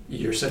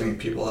 you're setting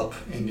people up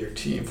in your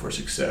team for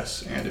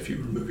success, and if you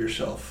remove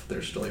yourself,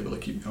 they're still able to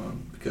keep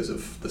going because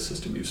of the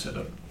system you set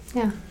up.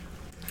 Yeah.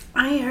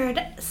 I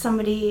heard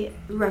somebody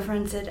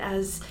reference it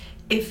as,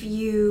 if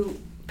you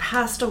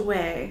passed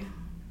away,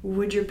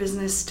 would your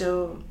business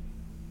still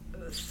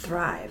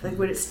thrive? Like,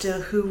 would it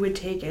still, who would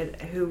take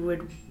it? Who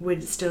would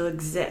it still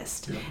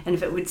exist? Yeah. And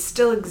if it would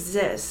still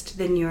exist,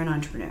 then you're an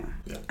entrepreneur.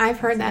 Yeah. I've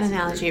heard that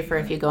analogy for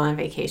if you go on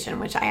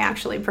vacation, which I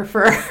actually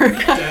prefer.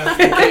 Death,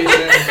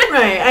 vacation.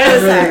 Right, I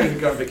was sorry.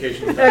 Go on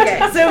vacation.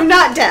 Okay, so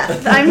not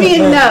death. I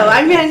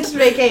meant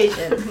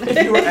vacation.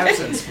 If you were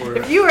absent for...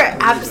 If you were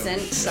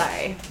absent,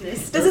 sorry.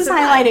 This is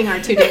highlighting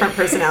our two different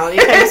personality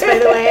types, by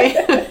the way.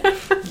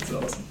 That's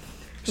awesome.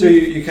 So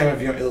you kind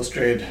of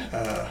illustrate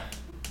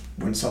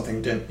when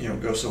something didn't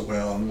go so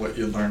well, and what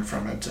you learned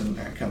from it, and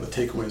kind of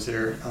the takeaways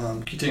there.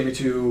 Can you take me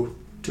to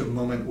a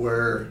moment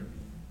where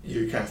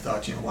you kind of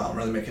thought, wow, I'm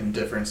really making a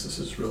difference. This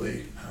is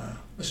really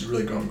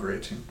going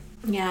great.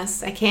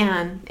 Yes, I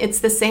can. It's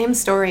the same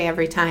story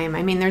every time.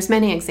 I mean, there's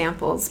many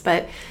examples,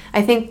 but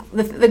I think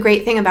the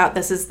great thing about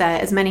this is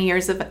that as many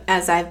years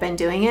as I've been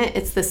doing it,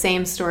 it's the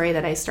same story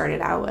that I started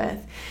out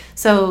with.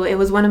 So it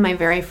was one of my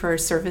very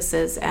first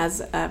services as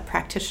a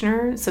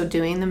practitioner, so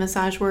doing the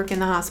massage work in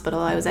the hospital.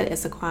 I was at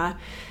Issaquah,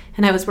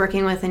 and I was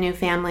working with a new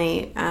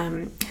family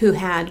who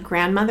had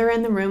grandmother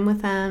in the room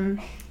with them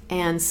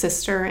and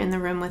sister in the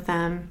room with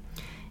them.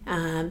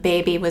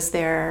 Baby was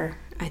there.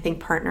 I think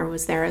partner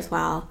was there as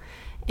well.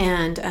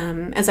 And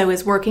as I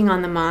was working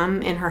on the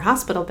mom in her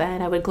hospital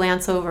bed, I would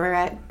glance over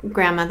at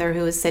grandmother,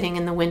 who was sitting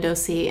in the window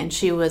seat, and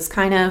she was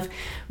kind of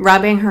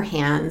rubbing her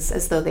hands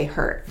as though they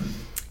hurt.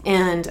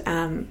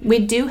 And we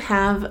do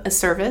have a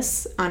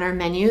service on our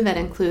menu that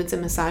includes a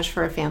massage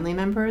for a family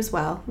member as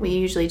well. We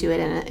usually do it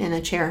in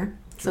a chair,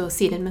 so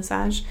seated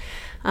massage.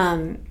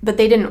 But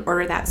they didn't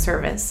order that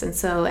service. And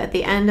so at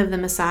the end of the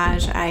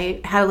massage,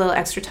 I had a little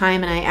extra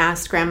time, and I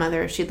asked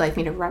grandmother if she'd like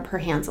me to rub her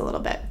hands a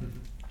little bit.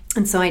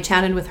 And so I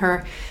chatted with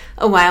her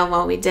a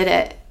while we did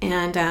it.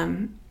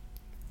 And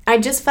I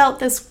just felt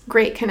this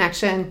great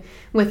connection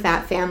with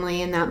that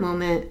family in that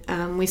moment.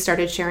 We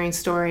started sharing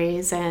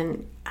stories,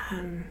 and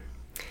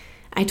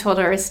I told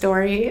her a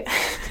story,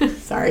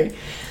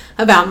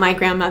 about my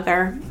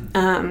grandmother,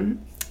 and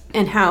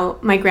how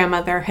my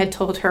grandmother had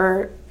told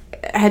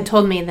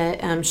me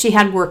that she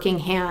had working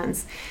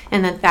hands,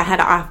 and that had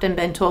often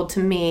been told to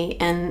me.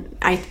 And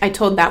I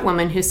told that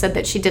woman who said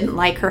that she didn't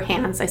like her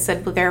hands, I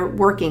said, well, they're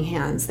working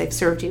hands. They've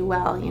served you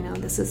well.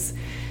 This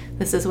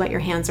is what your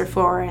hands are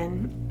for.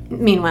 And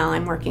meanwhile,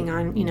 I'm working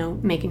on,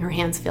 making her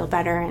hands feel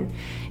better. And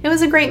it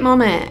was a great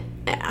moment.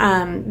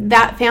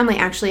 That family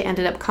actually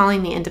ended up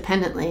calling me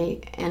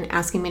independently and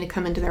asking me to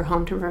come into their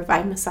home to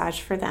provide massage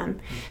for them.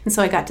 And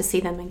so I got to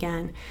see them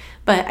again.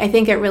 But I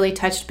think it really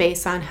touched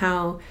base on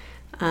how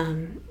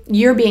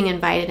you're being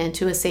invited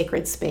into a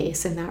sacred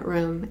space in that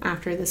room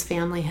after this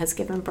family has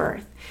given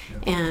birth.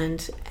 Yeah.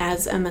 And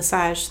as a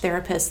massage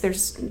therapist,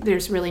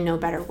 there's really no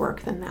better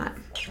work than that.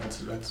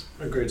 That's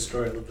a great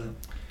story. I love that.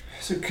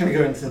 So kind of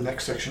go into the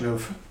next section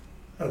of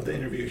the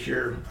interview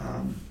here.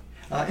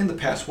 In the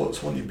past, what was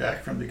holding you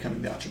back from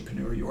becoming the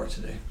entrepreneur you are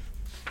today?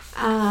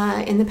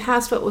 In the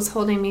past, what was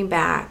holding me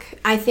back?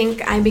 I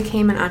think I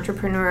became an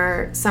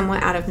entrepreneur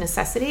somewhat out of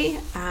necessity.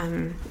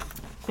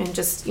 And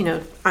just,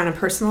 on a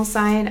personal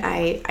side,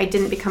 I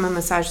didn't become a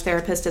massage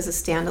therapist as a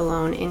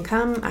standalone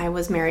income. I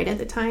was married at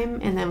the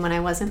time. And then when I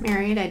wasn't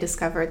married, I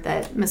discovered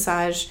that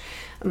massage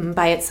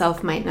by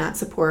itself might not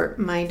support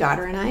my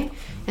daughter and I.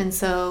 And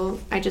so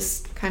I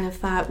just kind of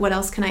thought, what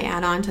else can I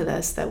add on to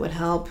this that would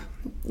help,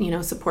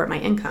 support my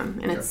income?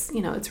 And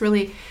it's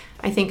really,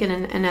 I think in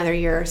another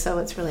year or so,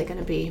 it's really going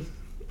to be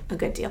a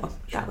good deal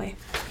that way.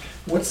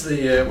 What's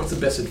the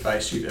best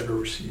advice you've ever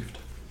received?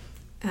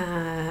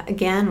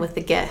 Again, with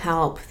the get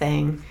help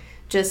thing,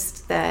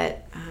 just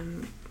that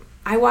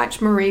I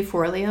watch Marie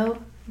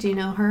Forleo Do you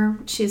know her?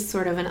 She's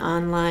sort of an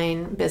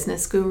online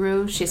business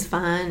guru. She's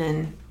fun,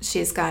 and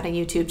she's got a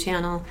YouTube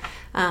channel.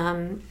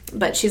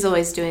 But she's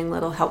always doing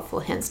little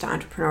helpful hints to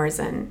entrepreneurs.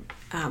 And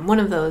one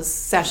of those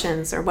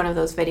sessions or one of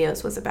those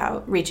videos was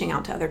about reaching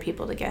out to other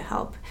people to get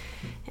help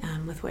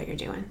with what you're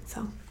doing.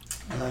 So,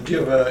 do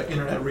you have an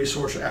internet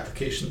resource or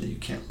application that you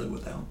can't live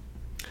without?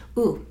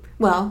 Ooh,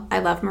 well, I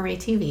love Marie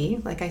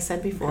TV, like I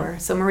said before.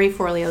 So Marie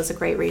Forleo is a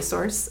great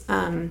resource.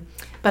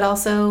 But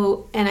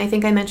also, and I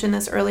think I mentioned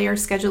this earlier,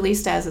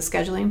 Schedulista is a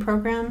scheduling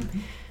program. Mm-hmm.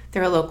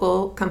 They're a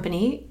local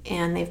company,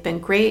 and they've been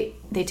great.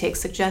 They take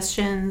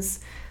suggestions.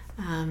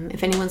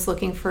 If anyone's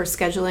looking for a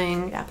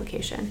scheduling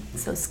application.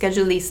 So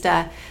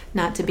Schedulista,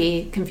 not to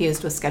be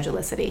confused with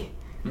Schedulicity.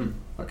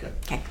 Okay.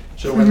 Okay.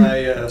 So when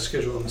I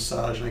schedule a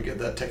massage and I get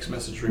that text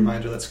message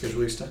reminder, that's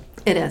Schedulista?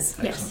 It is.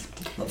 Excellent. Yes.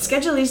 Love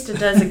Schedulista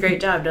does a great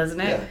job,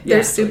 doesn't it? Yeah.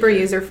 They're super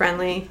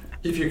user-friendly.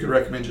 If you could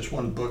recommend just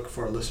one book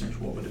for our listeners,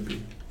 what would it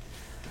be?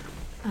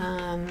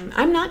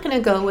 I'm not going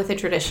to go with a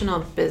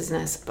traditional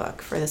business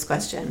book for this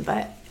question,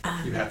 but...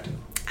 you have to.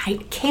 I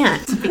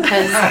can't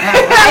because...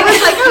 I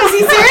was like, oh, is he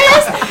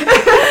serious?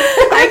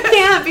 I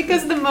can't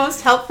because the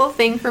most helpful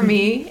thing for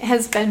me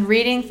has been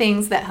reading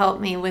things that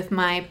help me with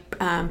my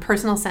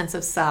personal sense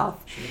of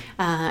self. Sure.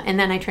 And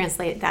then I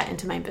translate that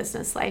into my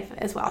business life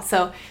as well.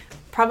 So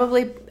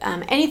probably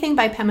anything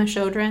by Pema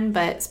Chodron,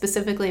 but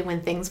specifically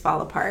When Things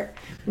Fall Apart,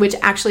 which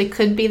actually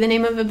could be the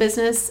name of a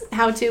business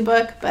how-to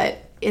book,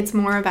 but it's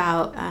more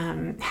about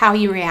how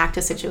you react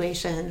to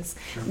situations,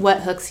 sure.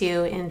 What hooks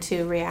you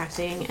into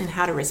reacting, and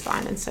how to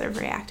respond instead of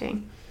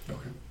reacting.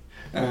 Okay.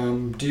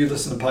 Do you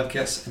listen to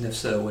podcasts? And if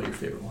so, what are your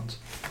favorite ones?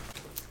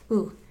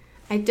 Ooh,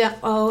 I don't.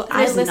 Oh,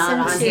 I It's listen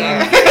not on to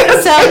here.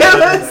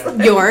 so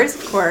yours,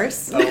 of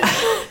course. Oh.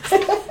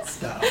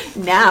 Stop.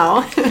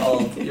 Now.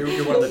 Oh,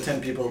 you're one of the 10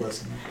 people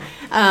listening.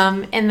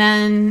 And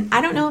then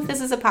I don't know if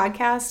this is a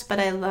podcast, but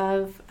I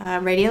love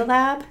Radio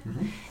Lab.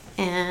 Mm-hmm.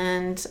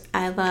 And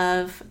I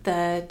love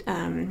the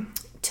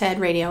TED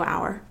Radio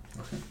Hour.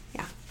 Okay.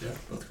 Yeah. Yeah,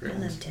 both great I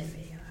ones. love TED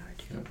Radio Hour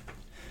too. Yep.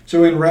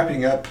 So in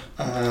wrapping up,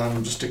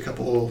 just a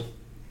couple,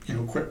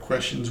 quick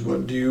questions.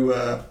 What do you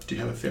have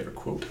a favorite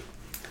quote?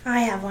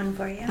 I have one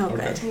for you. Oh,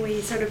 Okay. good. We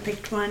sort of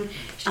picked one.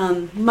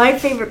 My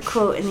favorite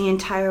quote in the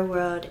entire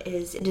world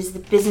is, "It is the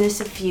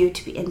business of few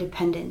to be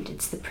independent.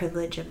 It's the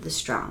privilege of the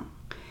strong."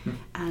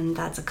 And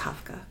that's a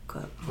Kafka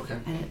quote. Okay.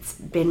 And it's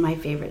been my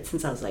favorite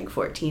since I was like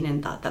 14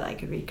 and thought that I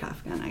could read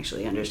Kafka and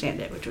actually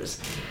understand it, which was,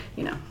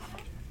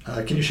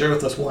 Can you share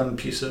with us one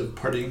piece of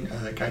parting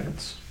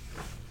guidance?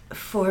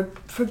 For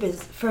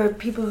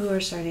people who are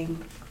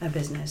starting a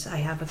business, I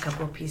have a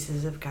couple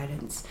pieces of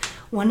guidance.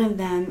 One of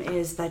them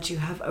is that you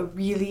have a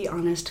really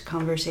honest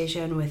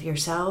conversation with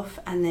yourself,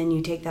 and then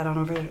you take that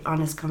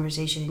honest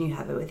conversation and you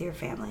have it with your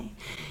family.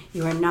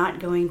 You are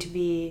not going to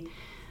be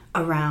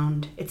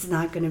around. It's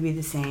not going to be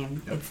the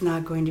same. Yep. It's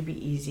not going to be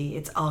easy.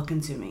 It's all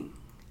consuming.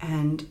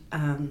 And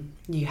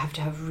you have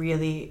to have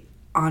really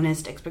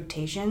honest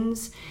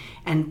expectations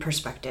and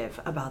perspective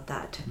about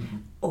that. Mm-hmm.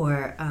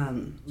 Or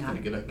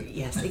Not get ugly.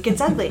 Yes, it gets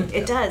ugly.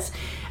 It does.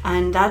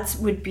 And that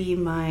would be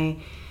my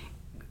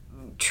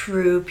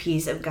true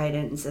piece of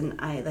guidance. And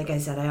like I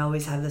said, I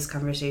always have this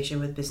conversation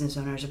with business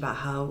owners about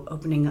how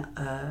opening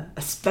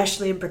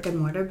especially a brick and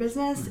mortar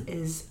business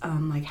is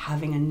like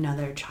having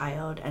another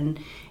child, and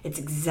it's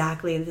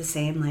exactly the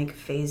same like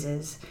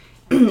phases.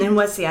 In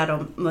West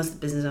Seattle, most of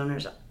the business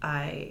owners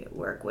I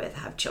work with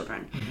have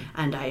children,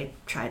 and I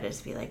try to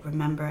just be like,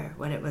 remember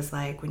what it was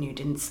like when you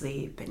didn't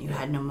sleep and you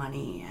had no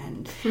money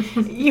and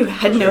you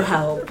had no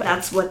help.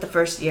 That's what the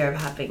first year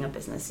of having a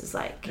business is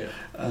like. Yeah.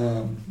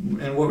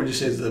 And what would you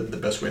say is the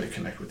best way to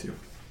connect with you?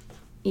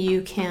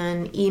 You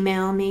can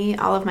email me.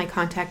 All of my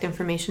contact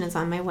information is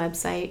on my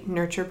website,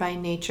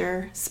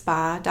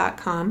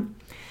 nurturebynaturespa.com.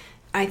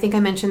 I think I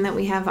mentioned that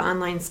we have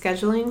online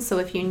scheduling, so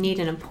if you need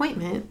an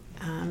appointment,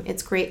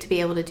 it's great to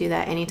be able to do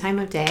that any time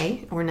of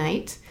day or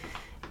night.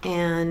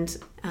 And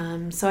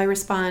so I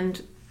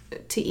respond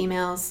to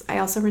emails. I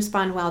also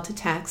respond well to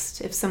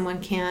text. If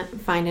someone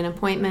can't find an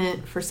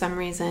appointment for some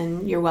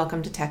reason, you're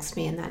welcome to text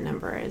me, and that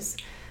number is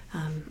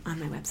on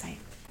my website.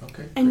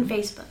 Okay. And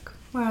Facebook.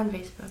 We're on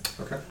Facebook.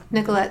 Okay.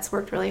 Nicolette's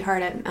worked really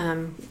hard at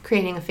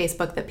creating a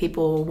Facebook that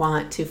people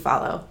want to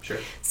follow. Sure.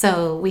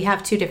 So we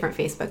have 2 different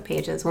Facebook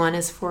pages. One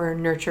is for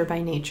Nurture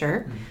by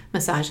Nature,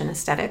 Massage and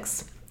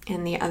Aesthetics,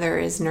 and the other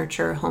is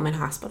Nurture Home and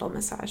Hospital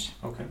Massage.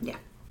 Okay. Yeah.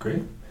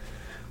 Great.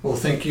 Well,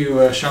 thank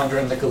you, Chandra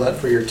and Nicolette,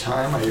 for your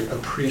time. I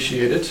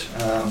appreciate it.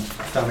 I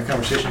found the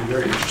conversation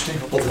very interesting.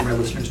 Hopefully my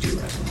listeners do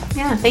as well.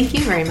 Yeah, thank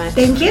you very much.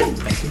 Thank you.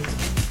 Thank you.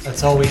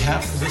 That's all we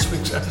have for this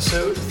week's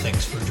episode.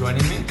 Thanks for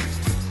joining me.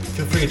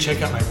 Feel free to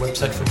check out my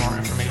website for more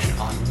information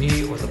on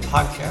me or the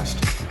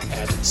podcast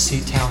at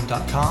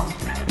seatown.com,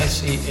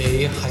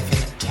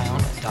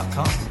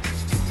 sea-town.com.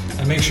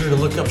 And make sure to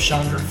look up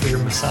Chandra for your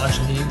massage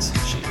needs.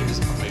 She is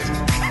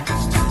amazing.